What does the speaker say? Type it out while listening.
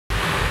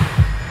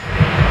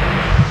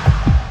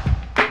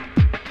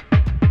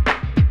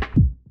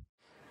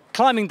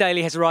Climbing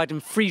Daily has arrived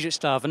in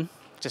Friedrichshafen,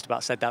 just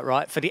about said that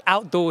right, for the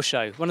outdoor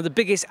show, one of the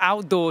biggest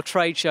outdoor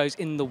trade shows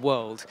in the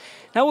world.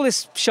 Now all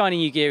this shiny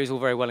new gear is all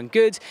very well and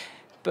good,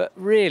 but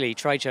really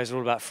trade shows are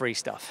all about free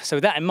stuff. So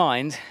with that in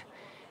mind,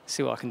 let's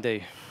see what I can do.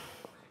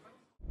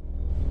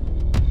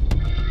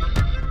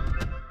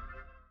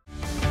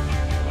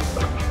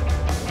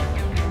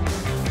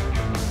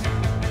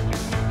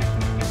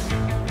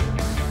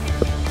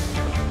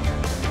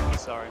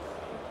 Sorry,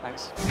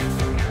 thanks.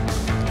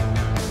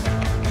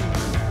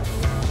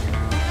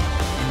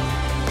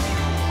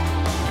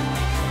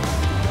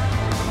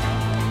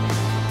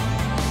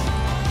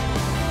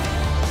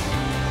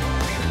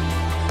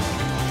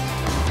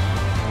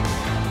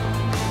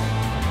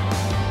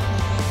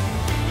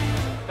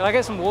 Can I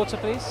get some water,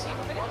 please?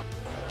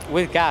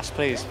 With gas,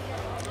 please.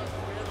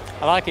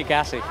 I like it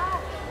gassy.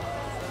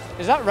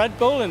 Is that Red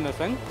Bull in the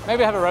thing?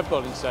 Maybe have a Red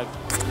Bull instead.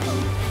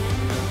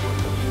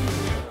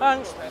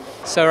 Thanks.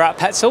 So we're at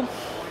Petzl.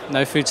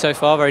 No food so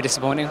far, very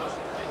disappointing. A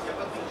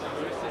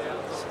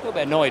little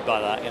bit annoyed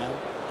by that, you know.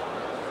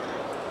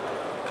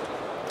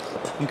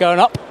 I'm going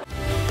up.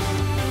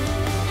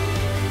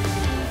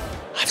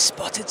 I've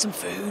spotted some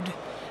food,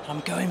 and I'm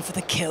going for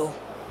the kill.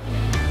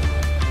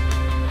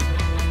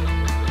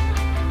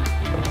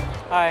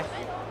 Hi.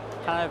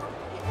 Kind of.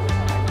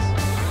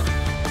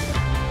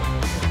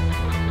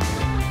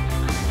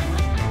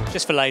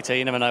 Just for later,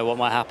 you never know what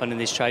might happen in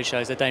these trade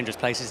shows. They're dangerous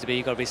places to be,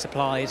 you've got to be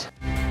supplied.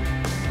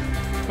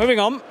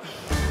 Moving on.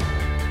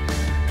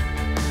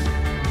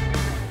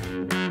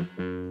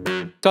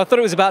 So I thought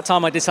it was about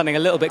time I did something a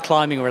little bit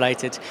climbing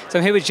related. So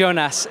I'm here with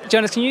Jonas.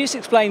 Jonas, can you just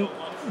explain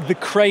the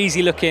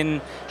crazy looking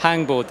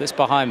hangboard that's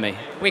behind me?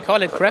 We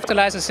call it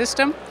Kraftolizer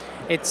system.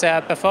 It's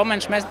a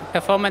performance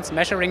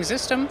measuring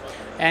system,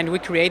 and we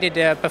created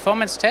a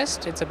performance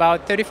test. It's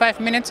about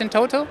 35 minutes in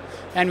total,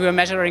 and we're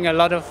measuring a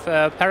lot of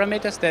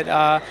parameters that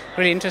are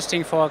really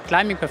interesting for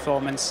climbing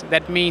performance.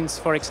 That means,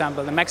 for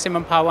example, the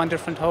maximum power on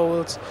different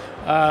holes,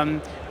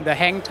 the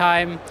hang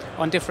time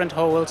on different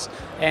holes,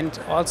 and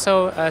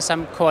also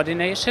some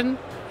coordination,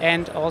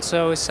 and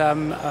also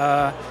some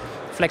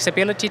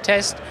flexibility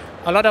test.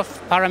 A lot of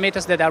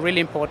parameters that are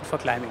really important for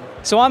climbing.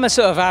 So I'm a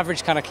sort of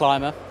average kind of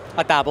climber.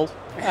 I dabble.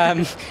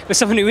 But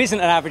someone who isn't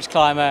an average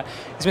climber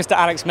is Mr.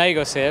 Alex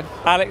Megos here.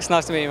 Alex,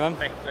 nice to meet you, man.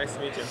 Hey, nice to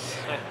meet you.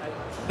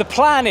 The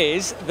plan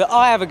is that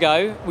I have a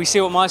go, we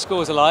see what my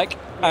scores are like,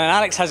 and then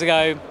Alex has a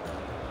go,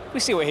 we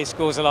see what his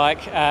scores are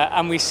like,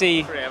 and we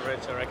see... Pretty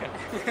average, I reckon.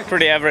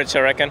 Pretty average,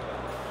 I reckon.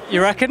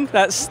 You reckon?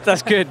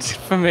 That's good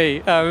for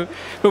me. But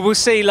we'll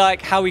see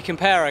like how we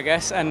compare, I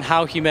guess, and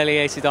how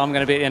humiliated I'm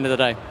going to be at the end of the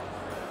day.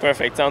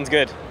 Perfect, sounds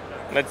good.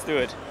 Let's do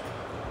it.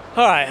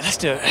 All right, let's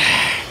do it.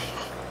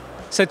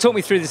 So talk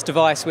me through this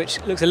device, which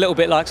looks a little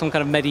bit like some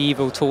kind of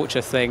medieval torture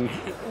thing.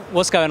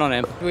 What's going on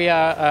here? We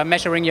are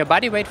measuring your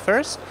body weight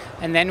first,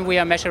 and then we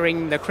are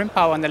measuring the crimp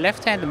power on the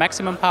left hand, the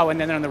maximum power,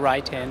 and then on the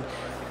right hand.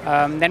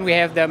 Then we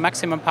have the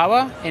maximum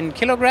power in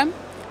kilogram,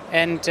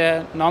 and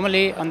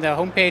normally on the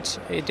homepage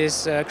it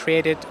is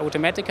created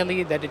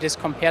automatically that it is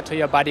compared to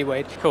your body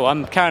weight. Cool,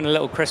 I'm carrying a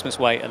little Christmas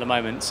weight at the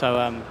moment, so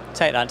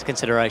take that into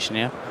consideration,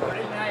 yeah?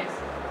 Very nice.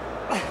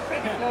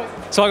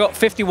 So I got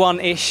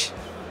 51-ish.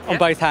 On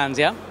both hands,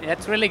 yeah? Yeah,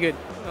 it's really good.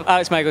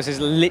 Alex Megos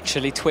is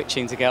literally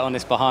twitching to get on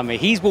this behind me.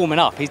 He's warming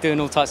up, he's doing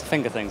all types of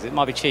finger things. It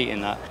might be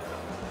cheating, that.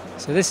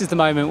 So this is the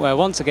moment where,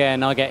 once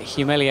again, I get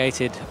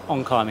humiliated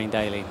on Climbing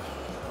Daily.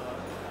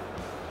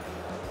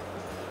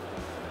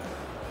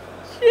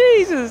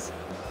 Jesus!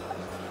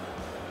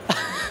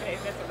 Okay,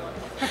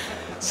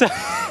 that's a lot.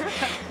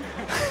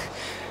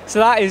 So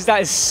that is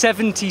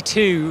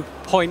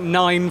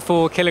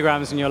 72.94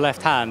 kilograms in your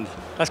left hand.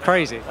 That's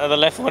crazy. The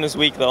left one is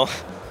weak, though.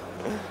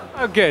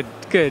 Oh, good,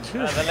 good. The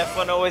left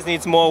one always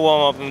needs more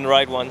warm-up than the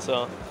right one,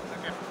 so... Okay.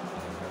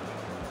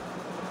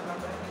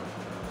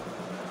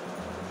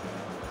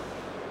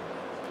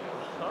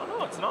 Oh,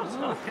 no, it's not. It's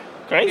not.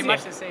 Crazy. Pretty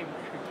much the same.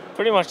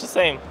 Pretty much the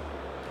same.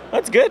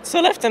 That's good. So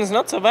left hand is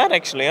not so bad,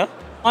 actually, huh?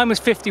 Mine was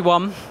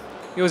 51.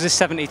 Yours is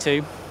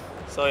 72.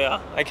 So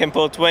yeah, I can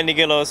pull 20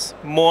 kilos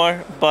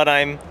more, but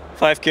I'm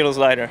 5 kilos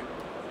lighter.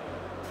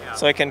 Yeah.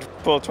 So I can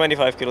pull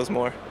 25 kilos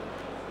more.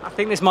 I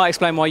think this might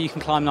explain why you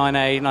can climb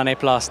 9A, 9A+,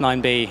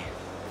 9B,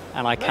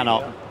 and I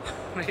cannot.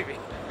 Maybe.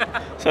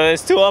 So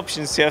there's two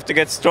options. You have to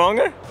get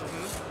stronger.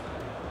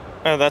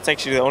 Oh, that's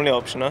actually the only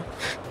option, huh?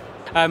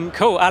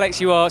 Cool, Alex,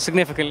 you are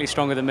significantly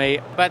stronger than me.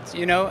 But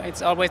you know,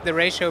 it's always the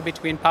ratio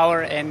between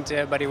power and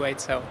body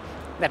weight, so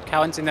that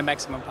counts in the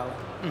maximum power.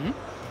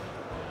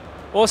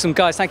 Awesome,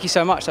 guys, thank you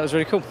so much. That was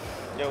really cool.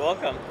 You're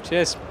welcome.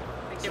 Cheers.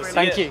 Thank you.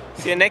 Thank you.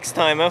 See you next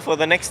time, huh, for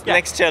the next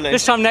challenge.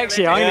 This time next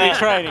year, I'm going to be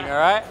training, all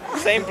right?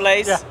 Same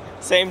place,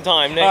 same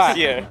time next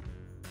year.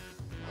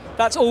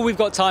 That's all we've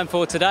got time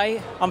for today.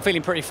 I'm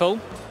feeling pretty full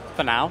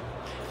for now.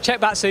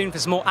 Check back soon for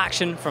some more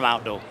action from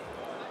outdoor.